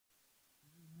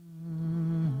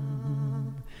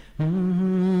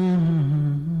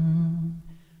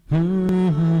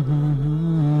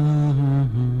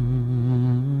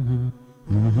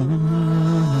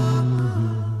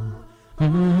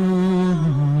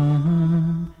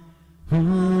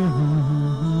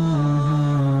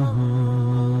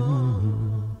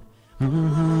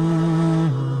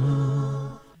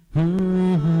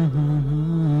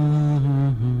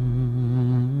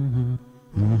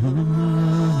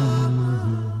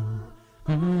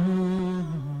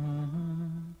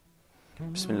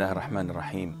بسم الله الرحمن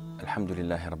الرحيم الحمد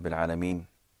لله رب العالمين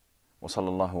وصلى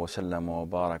الله وسلم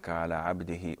وبارك على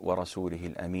عبده ورسوله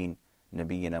الأمين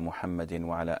نبينا محمد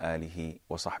وعلى آله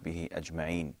وصحبه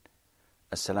أجمعين.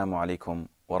 Assalamu alaikum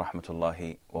wa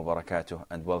rahmatullahi wa barakatuh,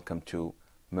 and welcome to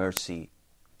Mercy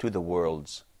to the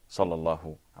Worlds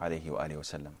sallallahu alayhi wa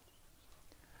sallam.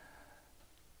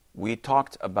 We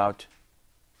talked about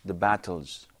the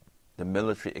battles, the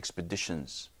military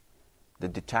expeditions, the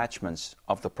detachments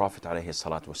of the Prophet alayhi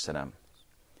salatu wasalam.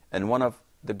 And one of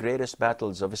the greatest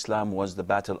battles of Islam was the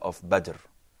Battle of Badr,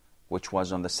 which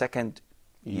was on the second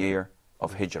year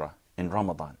of Hijrah in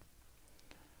Ramadan.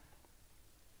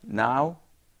 Now,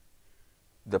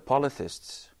 the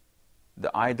polytheists,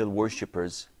 the idol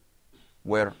worshippers,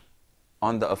 were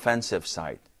on the offensive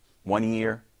side 1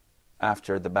 year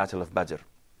after the Battle of Badr.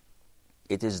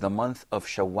 It is the month of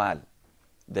Shawwal,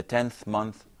 the 10th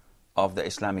month of the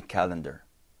Islamic calendar.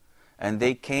 And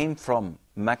they came from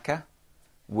Mecca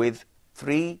with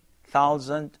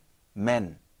 3,000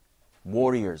 men,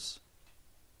 warriors,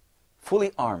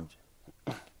 fully armed,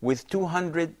 with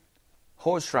 200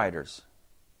 horse riders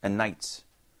and knights,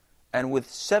 and with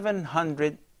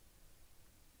 700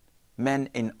 men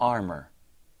in armor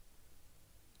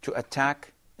to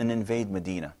attack and invade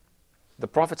Medina. The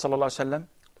Prophet ﷺ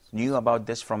knew about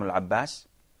this from Al-Abbas.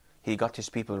 He got his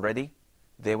people ready.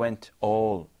 They went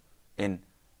all in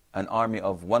an army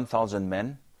of 1,000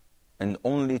 men and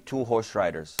only 2 horse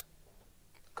riders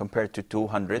compared to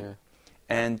 200,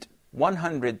 and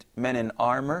 100 men in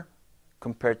armor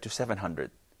compared to 700.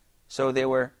 So they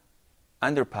were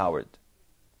underpowered.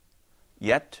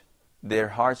 Yet their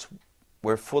hearts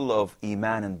were full of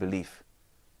iman and belief.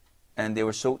 And they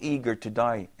were so eager to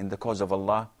die in the cause of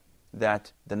Allah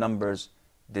that the numbers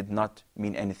did not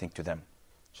mean anything to them.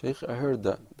 Sheikh, I heard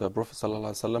that the Prophet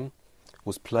ﷺ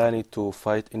was planning to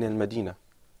fight in Medina.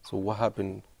 So what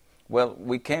happened? Well,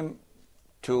 we came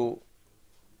to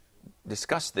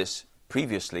discuss this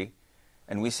previously,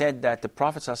 and we said that the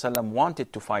Prophet ﷺ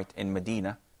wanted to fight in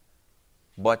Medina,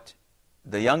 but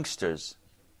the youngsters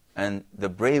and the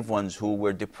brave ones who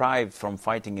were deprived from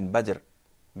fighting in Badr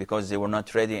because they were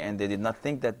not ready and they did not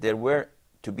think that there were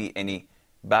to be any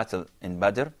battle in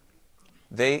Badr,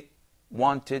 they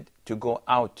wanted to go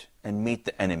out and meet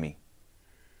the enemy,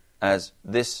 as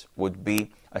this would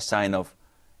be a sign of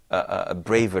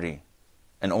bravery,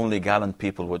 and only gallant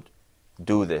people would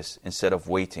do this instead of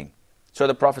waiting. So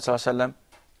the Prophet ﷺ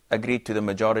agreed to the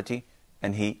majority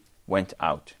and he went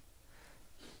out.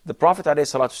 The Prophet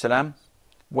ﷺ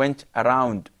went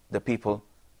around the people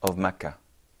of Mecca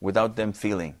without them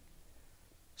feeling.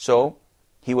 So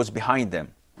he was behind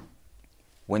them.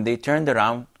 When they turned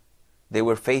around, they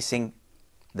were facing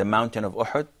the mountain of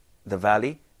Uhud, the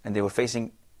valley, and they were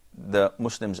facing the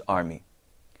Muslims' army.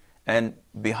 And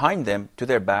behind them, to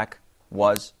their back,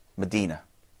 was Medina.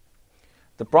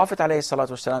 The Prophet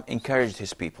ﷺ encouraged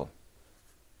his people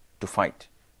to fight.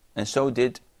 And so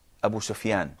did Abu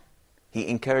Sufyan. He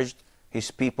encouraged his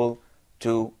people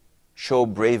to show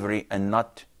bravery and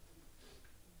not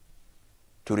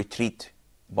to retreat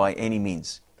by any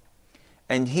means.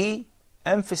 And he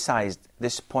emphasized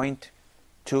this point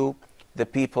to the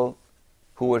people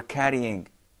who were carrying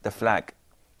the flag.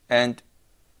 And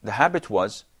the habit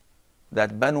was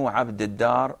that Banu Abd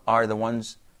ad-Dar are the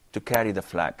ones to carry the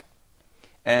flag.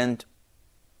 And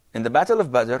in the Battle of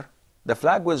Badr, the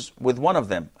flag was with one of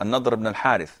them, An-Nadr ibn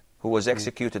al-Harith, who was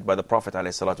executed by the Prophet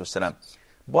ﷺ.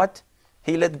 But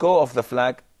he let go of the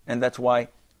flag, and that's why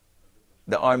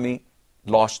the army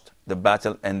lost the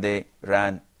battle and they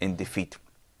ran in defeat.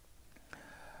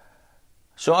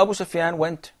 So Abu Sufyan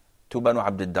went to Banu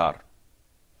Abd ad-Dar,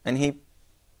 and he,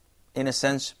 in a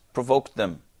sense, provoked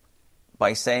them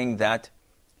by saying that,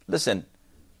 listen,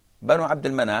 Banu Abd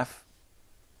al-Manaf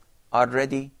are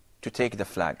ready to take the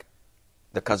flag,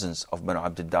 the cousins of Banu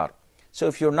Abd ad-Dar. So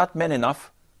if you're not men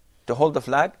enough to hold the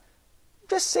flag,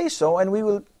 just say so and we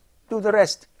will do the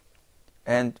rest.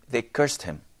 And they cursed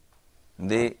him.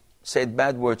 They said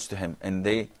bad words to him, and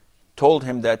they told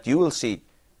him that you will see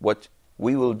what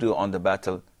we will do on the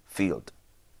battlefield.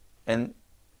 And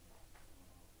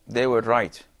they were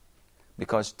right,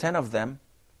 because 10 of them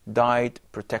died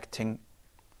protecting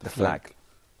the flag.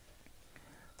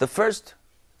 The first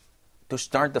to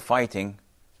start the fighting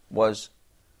was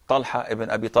Talha ibn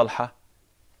Abi Talha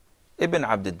ibn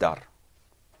Abd al-Dar,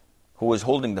 who was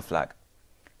holding the flag.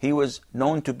 He was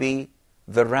known to be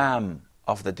the ram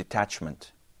of the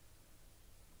detachment.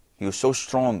 He was so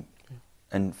strong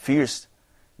and fierce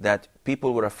that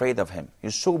people were afraid of him. He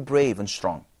was so brave and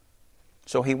strong.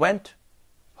 So he went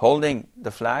holding the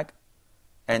flag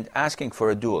and asking for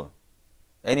a duel.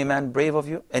 Any man brave of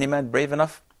you? Any man brave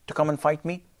enough to come and fight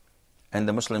me? And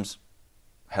the Muslims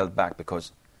held back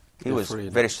because he was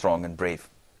very strong and brave.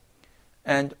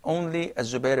 And only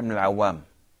Az-Zubair ibn al-Awwam,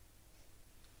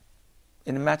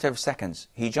 in a matter of seconds,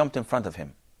 he jumped in front of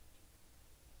him.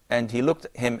 And he looked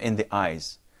him in the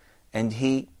eyes. And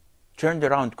he turned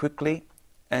around quickly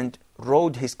and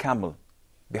rode his camel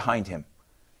behind him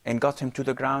and got him to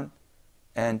the ground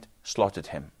and slaughtered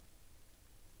him.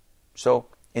 So,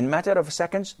 in a matter of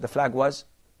seconds, the flag was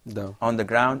down on the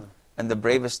ground, and the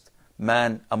bravest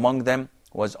man among them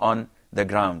was on the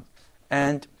ground.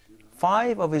 And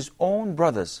 5 of his own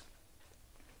brothers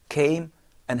came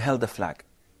and held the flag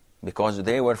because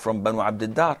they were from Banu Abd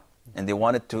al-Dar and they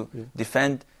wanted to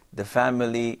defend the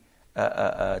family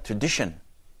tradition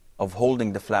of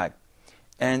holding the flag.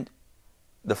 And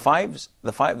the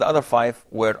other 5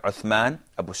 were Uthman,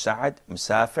 Abu Sa'ad,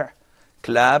 Musafi',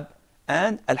 Klab,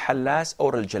 and Al-Hallas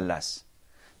or Al-Jallas.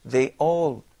 They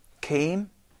all came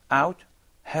out,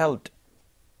 held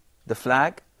the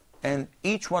flag, and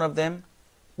each one of them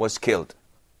was killed.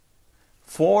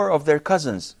 4 of their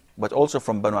cousins, but also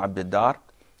from Banu Abd al-Dar,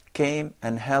 came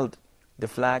and held the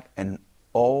flag, and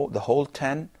the whole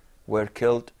 10 were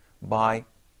killed by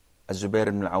Az-Zubair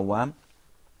ibn al-Awwam,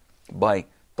 by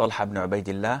Talha ibn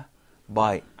Ubaidillah,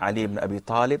 by Ali ibn Abi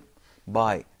Talib,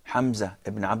 by Hamza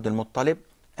ibn Abd al-Muttalib,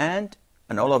 and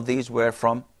all of these were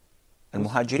from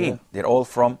Al-Muhajirin. They're all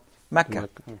from Mecca.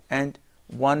 And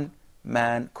one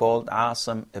man called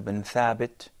Asim ibn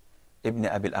Thabit ibn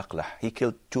Abi al-Aqlah. He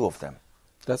killed 2 of them.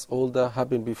 That's all that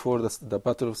happened before the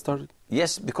battle started?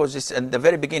 Yes, because it's in the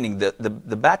very beginning.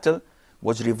 The battle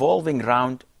was revolving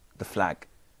around the flag.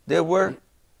 There were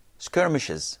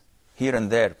skirmishes here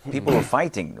and there. People were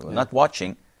fighting, not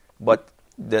watching, but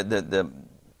the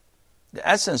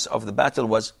essence of the battle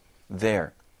was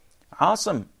there.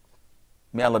 Asim,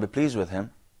 may Allah be pleased with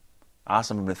him,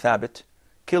 Asim ibn Thabit,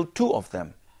 killed 2 of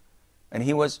them. And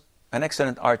he was an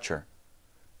excellent archer.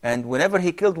 And whenever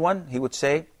he killed one, he would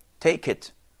say, take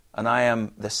it, and I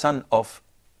am the son of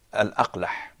Al-Aqlah.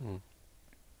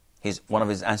 He's one of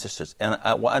his ancestors.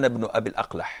 وَأَنَا ابْنُ أَبِي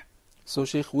الْأَقْلَحِ. So,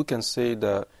 Sheikh, we can say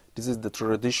that this is the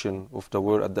tradition of the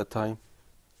war at that time,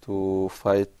 to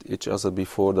fight each other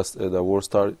before the war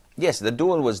started? Yes, the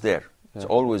duel was there. It's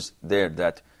always there,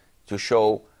 that to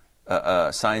show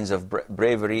signs of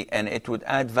bravery, and it would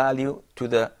add value to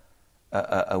the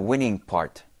winning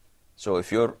part. So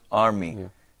if your army,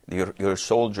 your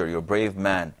soldier, your brave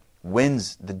man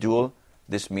wins the duel,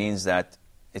 this means that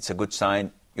it's a good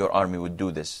sign your army would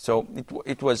do this. So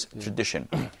it was tradition.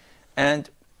 And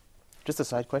just a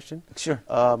side question. Sure.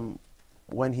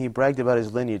 When he bragged about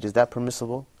his lineage, is that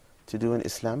permissible to do in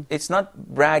Islam? It's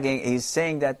not bragging. He's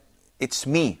saying that it's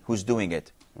me who's doing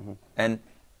it. And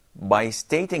by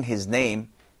stating his name,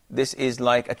 this is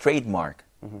like a trademark.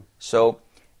 So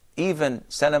even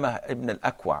Salama ibn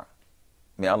al-Aqwa,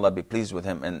 may Allah be pleased with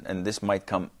him, and this might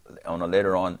come on a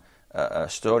later on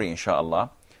story, inshallah.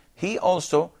 He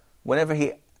also, whenever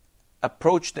he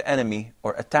approached the enemy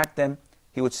or attacked them,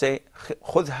 he would say,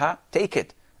 "Khudha, take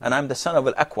it, and I'm the son of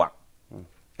al-Aqwa."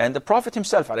 And the Prophet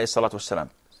himself, alayhi salatu wasalam,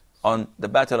 on the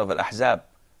battle of Al-Ahzab,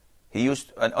 he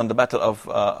used, on the battle of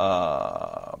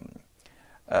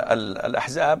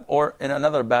Al-Ahzab, or in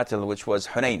another battle which was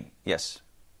Hunayn, yes,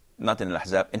 not in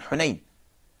Al-Ahzab, in Hunayn,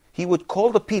 he would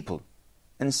call the people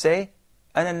and say,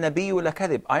 أَنَا النَّبِيُّ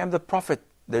لَكَذِبْ, I am the Prophet,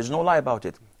 there's no lie about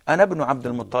it. أَنَا ابْنُ عَبْدِ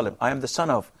الْمُطَّلِبْ, I am the son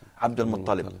of Abd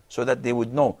al-Muttalib, so that they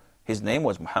would know his name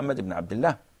was Muhammad ibn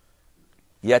Abdullah.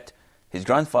 Yet his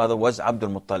grandfather was Abd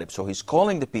al-Muttalib, so he's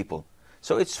calling the people.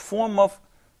 So it's form of,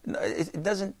 it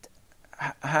doesn't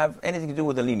have anything to do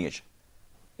with the lineage.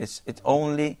 It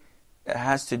only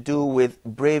has to do with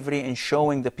bravery and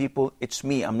showing the people, it's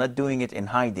me, I'm not doing it in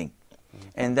hiding.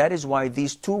 And that is why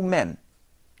these 2 men,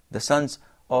 the sons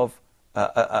of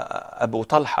Abu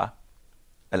Talha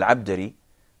al-Abdari,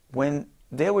 when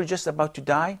they were just about to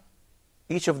die,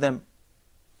 each of them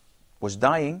was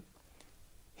dying,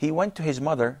 he went to his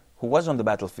mother, who was on the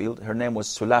battlefield. Her name was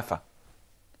Sulafa.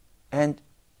 And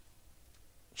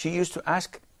she used to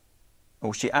ask,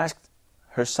 or she asked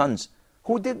her sons,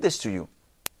 who did this to you?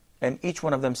 And each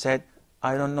one of them said,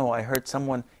 I don't know, I heard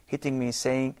someone hitting me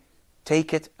saying,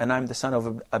 take it, and I'm the son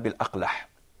of Abil Aqlah.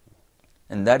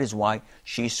 And that is why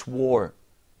she swore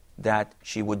that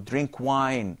she would drink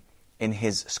wine in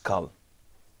his skull.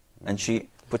 And she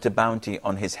put a bounty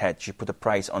on his head. She put a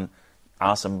price on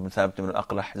Asim ibn Thabit ibn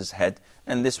al-Aqlah's head.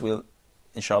 And this we'll,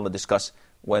 inshallah, discuss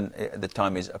when the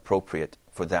time is appropriate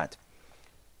for that.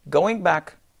 Going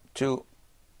back to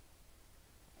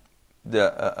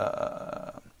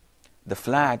the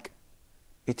flag,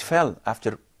 it fell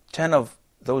after 10 of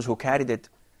those who carried it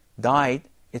died.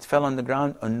 It fell on the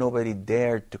ground and nobody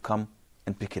dared to come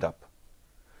and pick it up.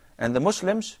 And the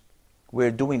Muslims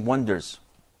were doing wonders.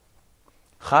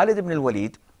 Khalid ibn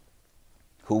al-Walid,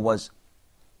 who was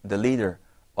the leader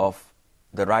of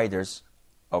the riders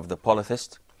of the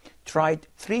polytheist, tried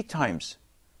 3 times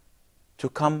to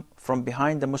come from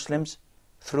behind the Muslims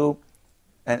through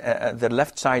the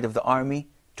left side of the army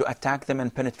to attack them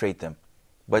and penetrate them.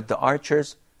 But the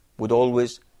archers would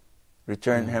always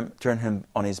turn him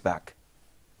on his back.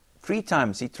 3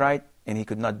 times he tried and he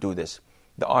could not do this.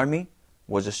 The army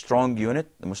was a strong unit,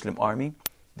 the Muslim army.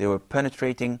 They were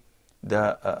penetrating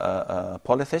the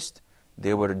polytheists.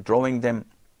 They were drawing them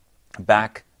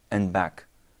back and back.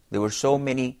 There were so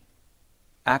many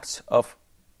acts of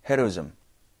heroism.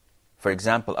 For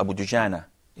example, Abu Dujana,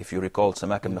 if you recall,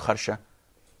 Samak ibn Kharsha,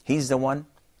 he's the one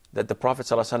that the Prophet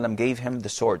ﷺ gave him the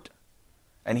sword.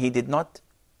 And he did not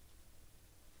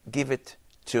give it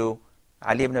to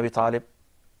Ali ibn Abi Talib,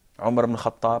 Umar ibn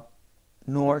Khattab,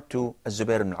 nor to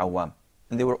Az-Zubair ibn Awam.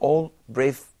 And they were all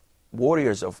brave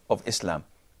warriors of Islam.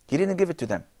 He didn't give it to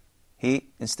them. He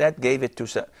instead gave it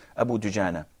to Abu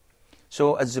Dujana.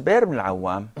 So Az-Zubair ibn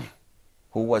Awam,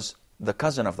 who was the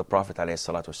cousin of the Prophet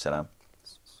ﷺ,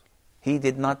 he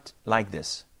did not like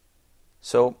this.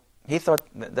 So he thought,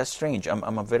 that's strange.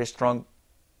 I'm a very strong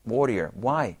warrior.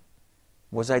 Why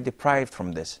was I deprived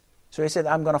from this? So he said,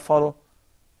 I'm going to follow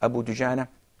Abu Dujana.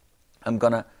 I'm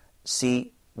going to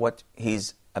see what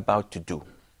he's about to do.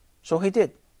 So he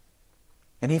did.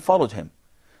 And he followed him.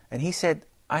 And he said,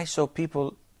 I saw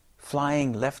people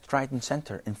flying left, right, and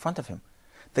center in front of him.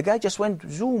 The guy just went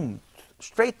zoom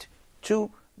straight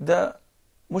to the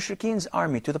Mushrikeen's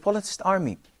army, to the polytheist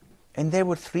army. And there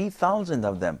were 3,000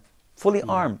 of them, fully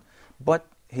armed. But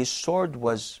his sword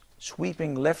was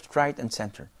sweeping left, right, and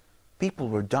center. People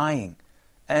were dying.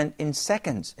 And in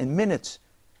seconds, in minutes,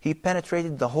 he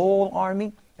penetrated the whole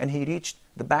army and he reached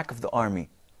the back of the army.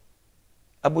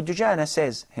 Abu Dujana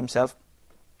says himself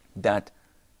that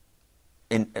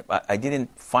I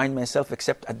didn't find myself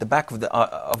except at the back of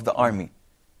the army,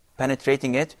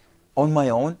 penetrating it on my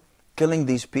own, killing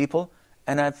these people,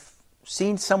 and I've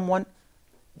seen someone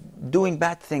doing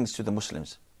bad things to the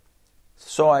Muslims.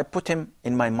 So I put him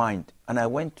in my mind, and I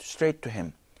went straight to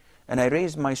him, and I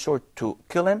raised my sword to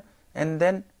kill him, and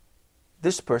then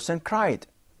this person cried.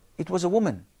 It was a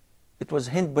woman. It was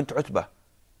Hind bint Utbah.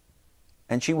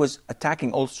 And she was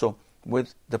attacking also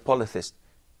with the polytheist.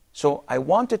 So I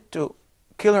wanted to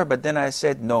kill her, but then I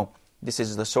said, no, this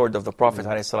is the sword of the Prophet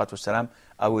ﷺ.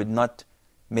 I would not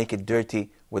make it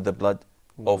dirty with the blood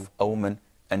of a woman.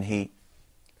 And he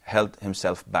held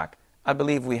himself back. I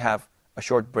believe we have a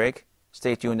short break.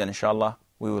 Stay tuned and inshallah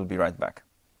we will be right back.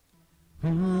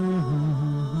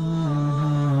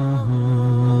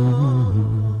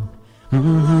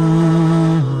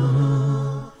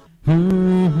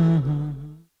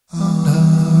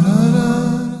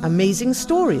 Amazing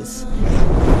stories.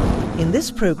 In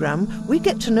this program, we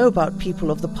get to know about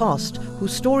people of the past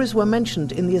whose stories were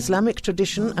mentioned in the Islamic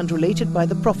tradition and related by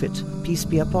the Prophet, peace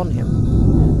be upon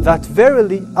him. That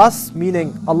verily us,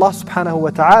 meaning Allah subhanahu wa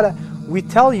ta'ala, we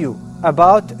tell you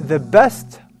about the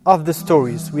best of the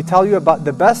stories. We tell you about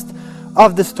the best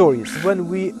of the stories. When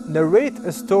we narrate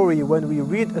a story, when we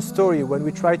read a story, when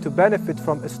we try to benefit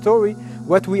from a story,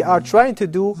 what we are trying to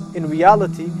do in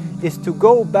reality is to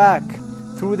go back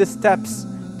through the steps,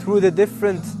 through the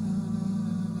different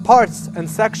parts and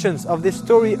sections of this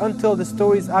story until the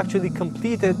story is actually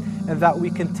completed, and that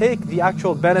we can take the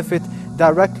actual benefit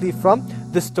directly from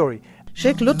the story.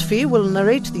 Sheikh Lutfi will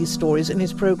narrate these stories in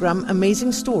his program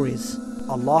Amazing Stories.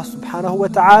 Allah subhanahu wa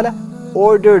ta'ala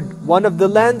ordered one of the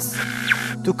lands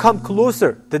to come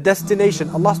closer, the destination.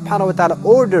 Allah subhanahu wa ta'ala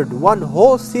ordered one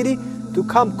whole city to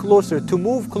come closer, to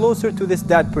move closer to this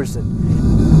dead person.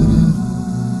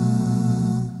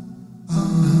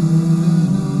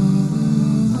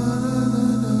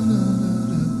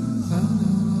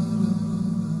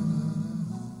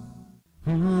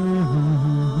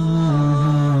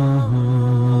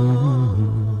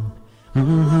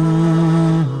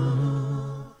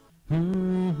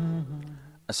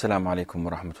 Assalamu alaikum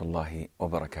wa rahmatullahi wa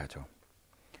barakatuh.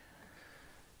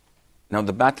 Now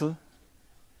the battle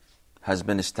has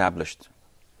been established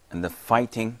and the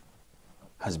fighting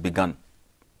has begun.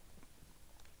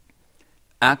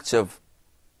 Acts of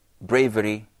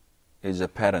bravery is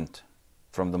apparent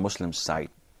from the Muslim side.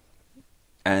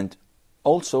 And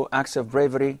also acts of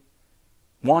bravery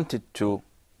wanted to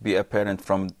be apparent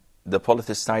from the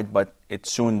polytheist side, but it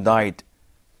soon died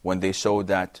when they saw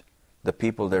that the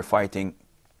people they're fighting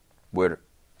were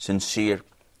sincere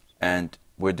and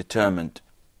were determined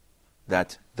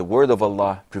that the word of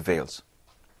Allah prevails.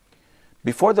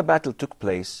 Before the battle took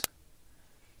place,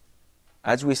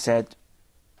 as we said,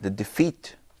 the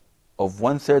defeat of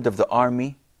 1/3 of the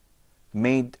army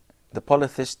made the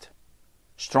polytheist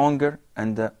stronger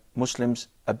and the Muslims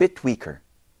a bit weaker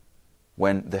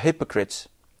when the hypocrites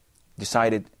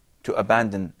decided to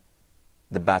abandon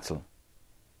the battle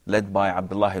led by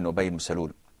Abdullah ibn Ubay ibn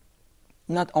Salul.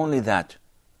 Not only that,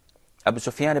 Abu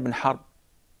Sufyan ibn Harb,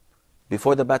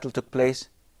 before the battle took place,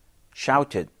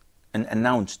 shouted and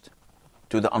announced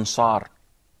to the Ansar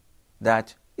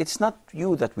that it's not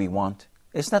you that we want,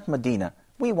 it's not Medina,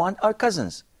 we want our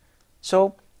cousins.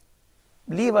 So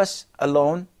leave us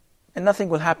alone and nothing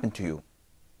will happen to you.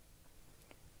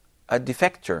 A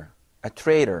defector, a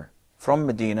traitor from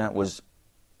Medina was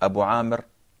Abu Amr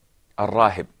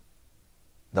al-Rahib,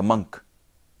 the monk.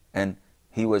 And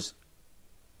he was,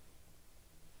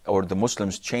 or the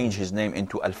Muslims changed his name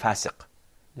into Al-Fasiq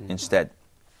instead.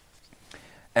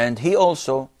 And he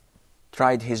also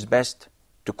tried his best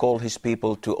to call his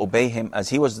people to obey him, as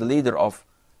he was the leader of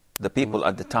the people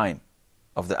at the time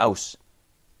of the Aus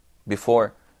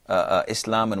before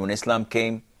Islam. And when Islam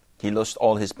came, he lost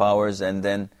all his powers and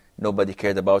then nobody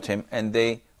cared about him, and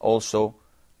they also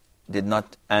did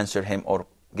not answer him or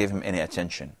give him any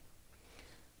attention.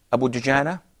 Abu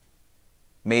Dujana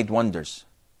made wonders,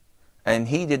 and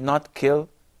he did not kill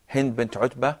Hind bint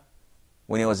Utbah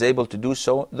when he was able to do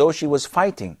so, though she was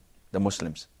fighting the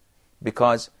Muslims,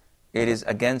 because it is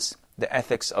against the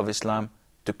ethics of Islam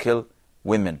to kill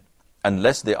women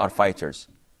unless they are fighters.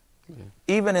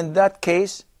 Even in that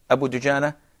case, Abu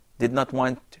Dujana did not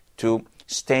want to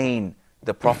stain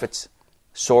the Prophet's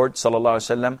sword, sallallahu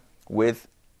alaihi wasallam, with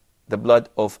the blood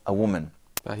of a woman.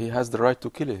 He has the right to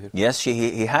kill her. Yes,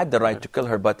 he had the right to kill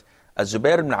her, but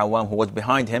Az-Zubair ibn Awam, who was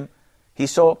behind him, he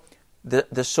saw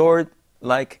the sword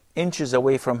like inches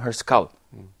away from her skull.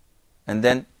 And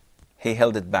then he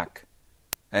held it back.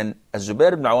 And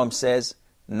Az-Zubair ibn Awam says,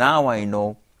 now I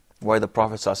know why the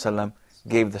Prophet ﷺ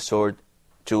gave the sword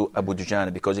to Abu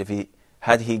Dujana, because if he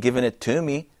had given it to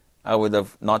me, I would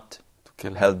have not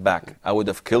held back. I would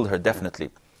have killed her definitely.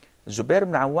 Zubair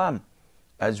ibn Awam,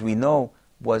 as we know,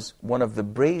 was one of the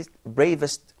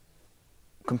bravest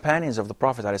companions of the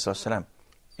Prophet ﷺ.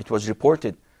 It was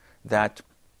reported that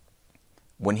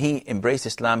when he embraced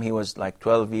Islam, he was like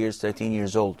 12 years, 13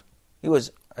 years old. He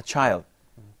was a child.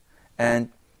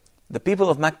 And the people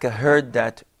of Mecca heard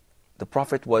that the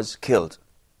Prophet was killed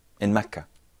in Mecca.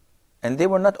 And they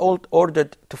were not all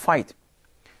ordered to fight.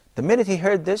 The minute he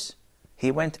heard this,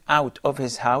 he went out of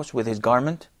his house with his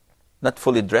garment, not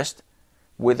fully dressed,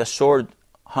 with a sword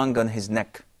hung on his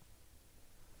neck.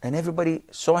 And everybody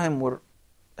saw him, were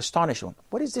astonished.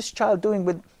 What is this child doing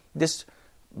with this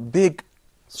big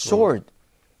sword?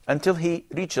 Until he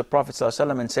reached the Prophet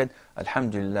ﷺ and said,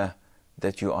 Alhamdulillah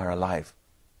that you are alive.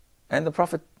 And the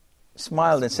Prophet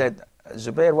smiled and said,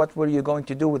 Zubair, what were you going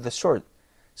to do with the sword?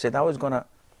 He said, I was going to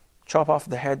chop off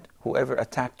the head whoever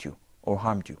attacked you or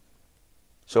harmed you.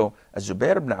 So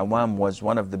Zubair ibn Awam was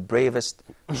one of the bravest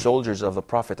soldiers of the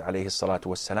Prophet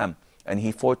ﷺ, and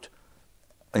he fought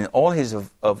in all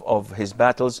of his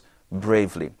battles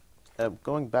bravely.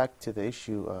 Going back to the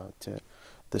issue, to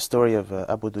the story of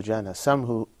Abu Dujana, some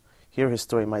who hear his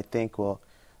story might think, well,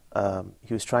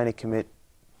 he was trying to commit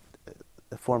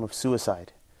a form of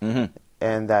suicide,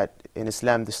 and that in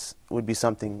Islam this would be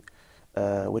something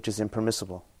which is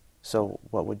impermissible. So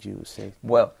what would you say?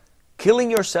 Well,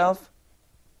 killing yourself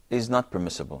is not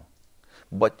permissible,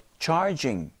 but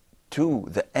charging to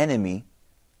the enemy,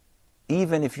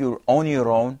 even if you're on your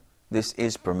own, this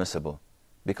is permissible,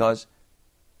 because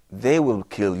they will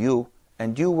kill you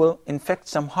and you will inflict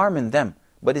some harm in them,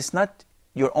 but it's not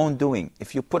your own doing.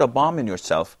 If you put a bomb in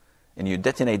yourself and you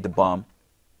detonate the bomb,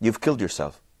 you've killed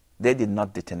yourself. They did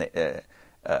not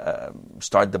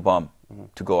start the bomb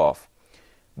to go off.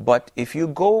 But if you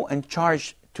go and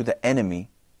charge to the enemy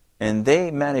and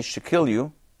they manage to kill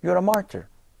you, you're a martyr.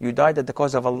 You died at the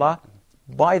cause of Allah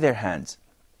by their hands.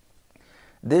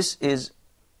 This is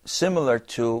similar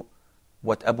to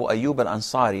what Abu Ayyub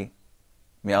al-Ansari,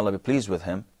 may Allah be pleased with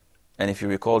him, and if you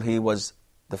recall, he was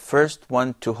the first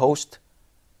one to host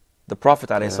the Prophet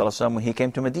ﷺ when he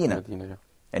came to Medina. Medina, yeah.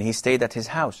 And he stayed at his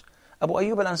house. Abu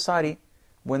Ayyub al-Ansari,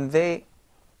 when they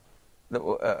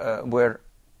were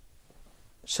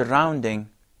surrounding,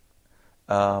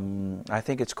 I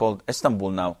think it's called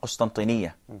Istanbul now,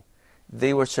 Constantinople.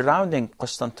 They were surrounding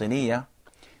Constantinople.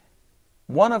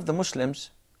 One of the Muslims,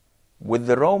 with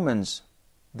the Romans,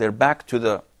 their back to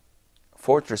the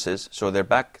fortresses, so their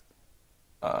backs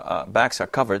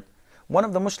are covered. One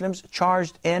of the Muslims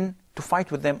charged in to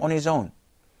fight with them on his own.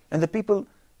 And the people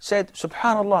said,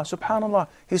 Subhanallah, Subhanallah,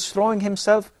 he's throwing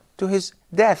himself to his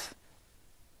death.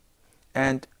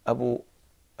 And Abu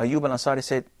Ayyub al-Ansari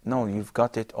said, no, you've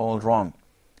got it all wrong.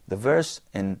 The verse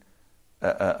in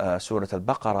Surah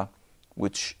Al-Baqarah,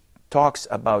 which talks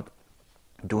about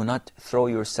do not throw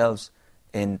yourselves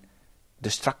in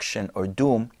destruction or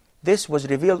doom, this was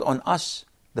revealed on us,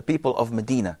 the people of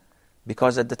Medina.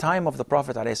 Because at the time of the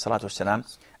Prophet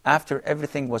ﷺ, after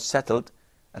everything was settled,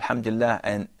 alhamdulillah,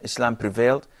 and Islam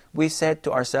prevailed, we said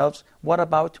to ourselves, what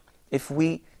about if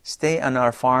we stay on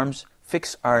our farms,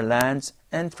 fix our lands,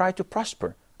 and try to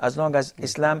prosper, as long as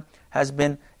Islam has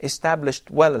been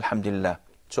established well, alhamdulillah.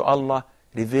 So Allah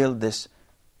revealed this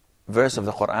verse of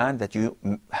the Quran that you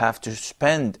have to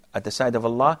spend at the side of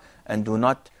Allah and do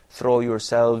not throw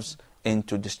yourselves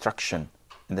into destruction.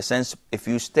 In the sense, if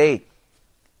you stay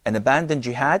and abandon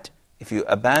jihad, if you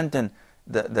abandon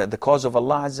the cause of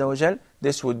Allah Azza wa Jal,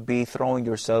 this would be throwing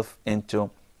yourself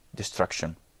into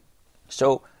destruction.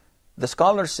 So the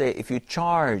scholars say if you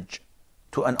charge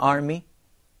to an army,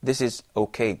 this is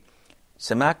okay.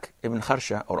 Samak ibn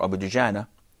Kharsha or Abu Dujana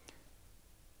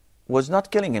was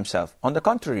not killing himself. On the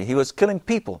contrary, he was killing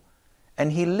people.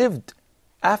 And he lived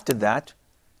after that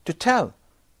to tell,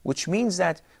 which means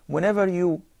that whenever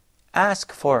you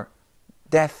ask for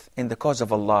death in the cause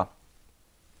of Allah,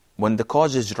 when the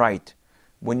cause is right,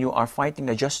 when you are fighting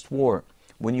a just war,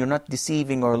 when you're not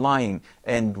deceiving or lying,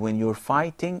 and when you're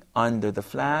fighting under the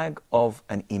flag of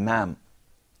an imam,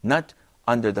 not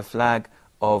under the flag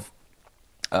of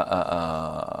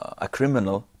a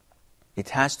criminal, it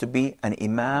has to be an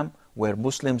imam where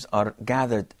Muslims are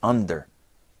gathered under,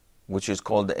 which is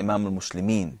called the Imam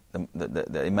al-Muslimin,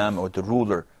 the imam or the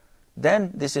ruler.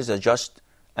 Then this is a just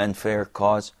and fair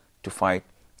cause to fight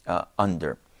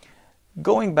under.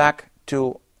 Going back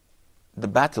to the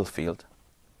battlefield,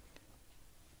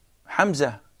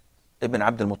 Hamza ibn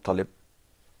Abd al-Muttalib,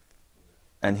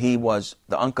 and he was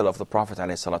the uncle of the Prophet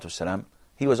ﷺ,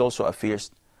 he was also a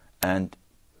fierce and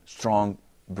strong,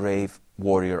 brave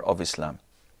warrior of Islam.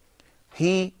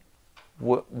 He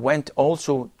went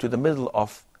also to the middle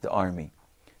of the army,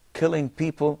 killing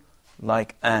people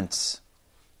like ants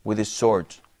with his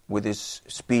sword, with his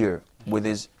spear, with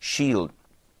his shield.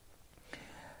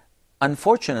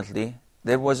 Unfortunately,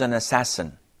 there was an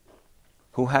assassin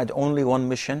who had only one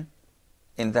mission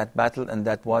in that battle, and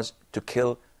that was to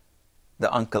kill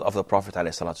the uncle of the Prophet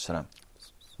ﷺ.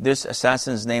 This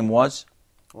assassin's name was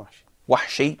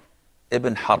Wahshi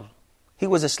ibn Harb. He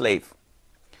was a slave,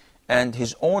 and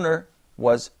his owner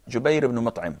was Jubayr ibn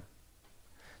Mut'im.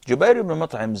 Jubayr ibn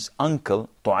Mut'im's uncle,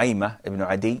 Tu'aymah ibn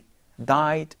Adi,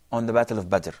 died on the Battle of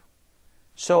Badr.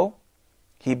 So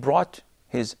he brought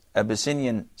his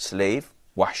Abyssinian slave,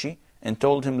 Wahshi, and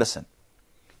told him, listen,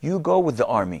 you go with the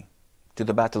army to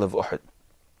the Battle of Uhud.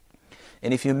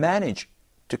 And if you manage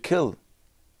to kill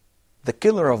the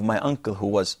killer of my uncle, who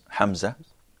was Hamza,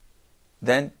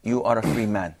 then you are a free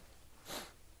man.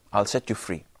 I'll set you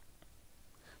free.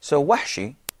 So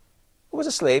Wahshi, who was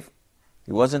a slave,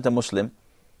 he wasn't a Muslim,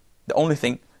 the only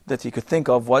thing that he could think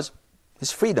of was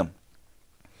his freedom.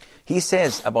 He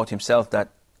says about himself that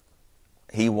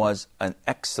he was an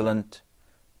excellent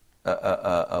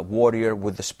warrior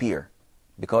with the spear,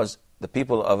 because the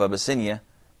people of Abyssinia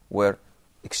were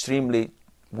extremely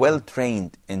well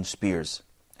trained in spears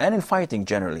and in fighting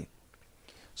generally.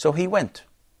 So he went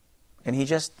and he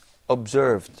just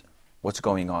observed what's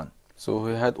going on. So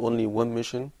he had only one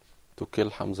mission, to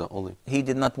kill Hamza only. He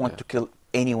did not want to kill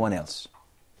anyone else.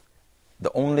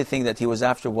 The only thing that he was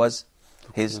after was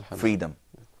his freedom.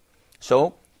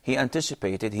 So he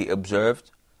anticipated, he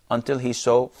observed until he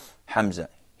saw Hamza.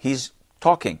 He's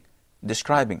talking,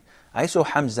 describing, I saw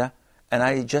Hamza and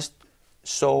I just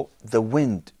saw the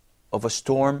wind of a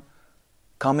storm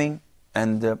coming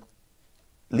and the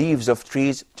leaves of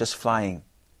trees just flying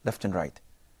left and right.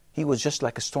 He was just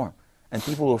like a storm, and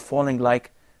people were falling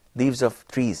like leaves of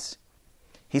trees.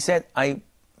 He said, I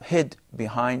hid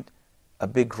behind a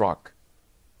big rock.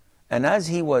 And as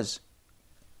he was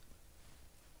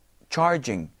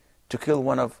charging to kill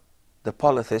one of the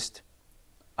polytheists,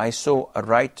 I saw a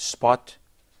right spot,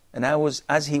 and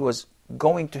as he was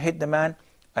going to hit the man,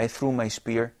 I threw my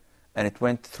spear and it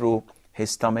went through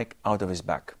his stomach out of his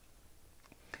back.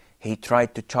 He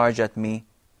tried to charge at me,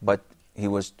 but he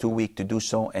was too weak to do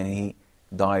so, and he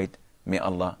died. May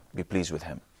Allah be pleased with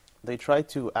him. They try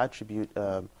to attribute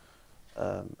the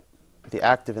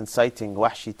act of inciting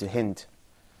Wahshi to Hind.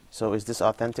 So is this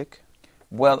authentic?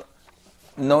 Well,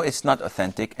 no, it's not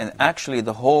authentic. And actually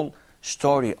the whole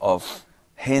story of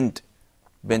Hind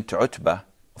bint Utbah,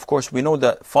 of course we know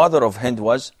the father of Hind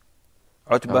was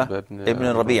Utbah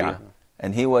ibn Rabi'ah.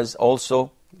 And he was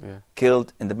also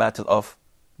killed in the battle of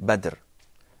Badr.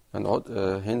 And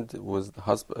Hind was the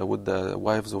husband with the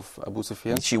wives of Abu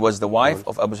Sufyan. She was the wife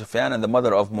of Abu Sufyan and the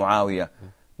mother of Muawiyah.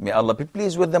 May Allah be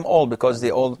pleased with them all, because they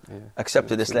all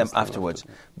accepted Islam afterwards.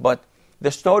 But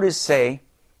the stories say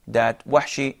that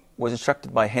Wahshi was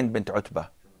instructed by Hind bint Utbah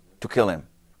to kill him,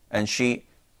 and she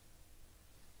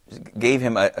gave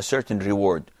him a certain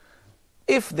reward.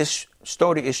 If this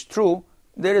story is true,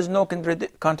 there is no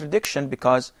contradiction,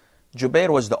 because Jubair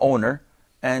was the owner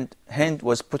and Hind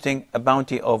was putting a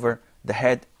bounty over the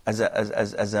head as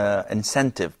a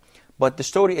incentive. But the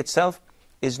story itself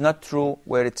is not true,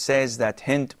 where it says that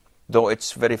Hind, though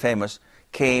it's very famous,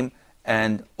 came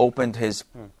and opened his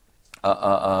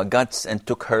guts and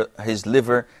took his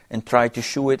liver and tried to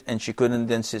chew it, and she couldn't,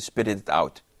 then she spit it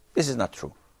out. This is not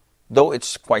true. Though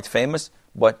it's quite famous,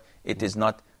 but it is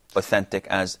not authentic,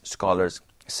 as scholars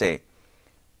say.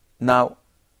 Now,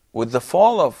 with the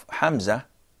fall of Hamza,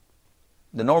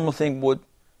 the normal thing would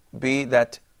be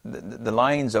that the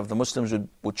lions of the Muslims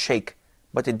would shake,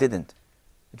 but it didn't.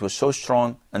 It was so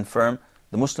strong and firm.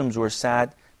 The Muslims were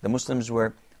sad. The Muslims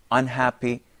were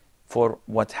unhappy for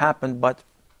what happened, but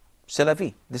c'est la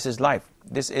vie. This is life.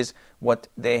 This is what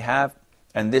they have,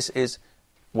 and this is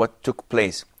what took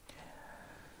place.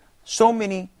 So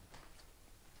many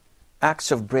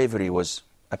acts of bravery was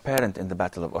apparent in the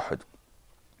Battle of Uhud.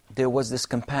 There was this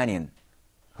companion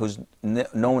who's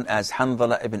known as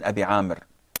Hanzala ibn Abi Amr,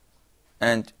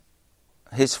 and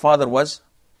his father was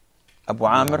Abu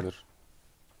Amr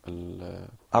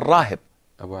al-Rahib,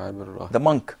 the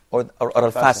monk, or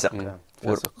al-Fasiq,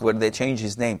 where they changed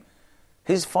his name.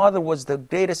 His father was the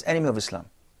greatest enemy of Islam.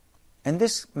 And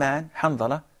this man,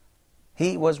 Hanzala,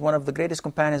 he was one of the greatest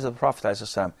companions of the Prophet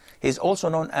ﷺ. He is also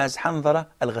known as Hanzala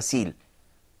al-Ghasil.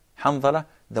 Hanzala,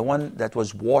 the one that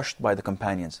was washed by the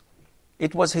companions.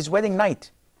 It was his wedding night,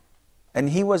 and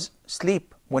he was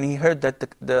asleep when he heard that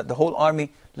the whole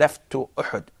army left to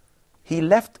Uhud. He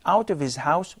left out of his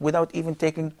house without even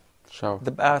taking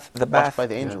the bath. Washed by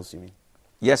the angels, you mean?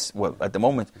 Yes, well, at the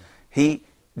moment. He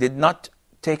did not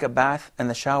take a bath and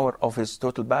the shower of his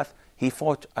total bath. He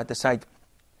fought at the side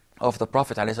of the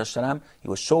Prophet ﷺ. He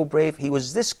was so brave. He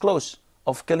was this close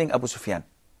of killing Abu Sufyan,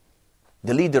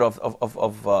 the leader of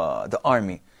the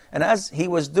army. And as he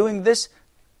was doing this,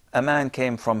 a man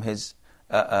came from his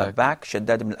back,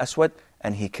 Shaddad ibn al-Aswad,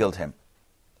 and he killed him.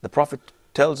 The Prophet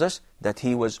tells us that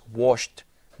he was washed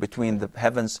between the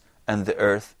heavens and the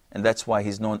earth, and that's why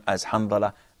he's known as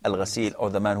Hanzala al-Ghasil, or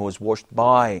the man who was washed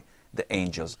by the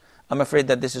angels. I'm afraid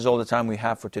that this is all the time we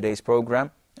have for today's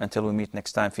program. Until we meet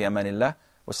next time, fi amanillah.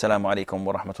 Wassalamu alaikum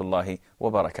wa rahmatullahi wa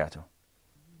barakatuh.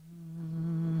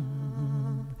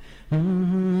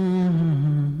 Mm-hmm.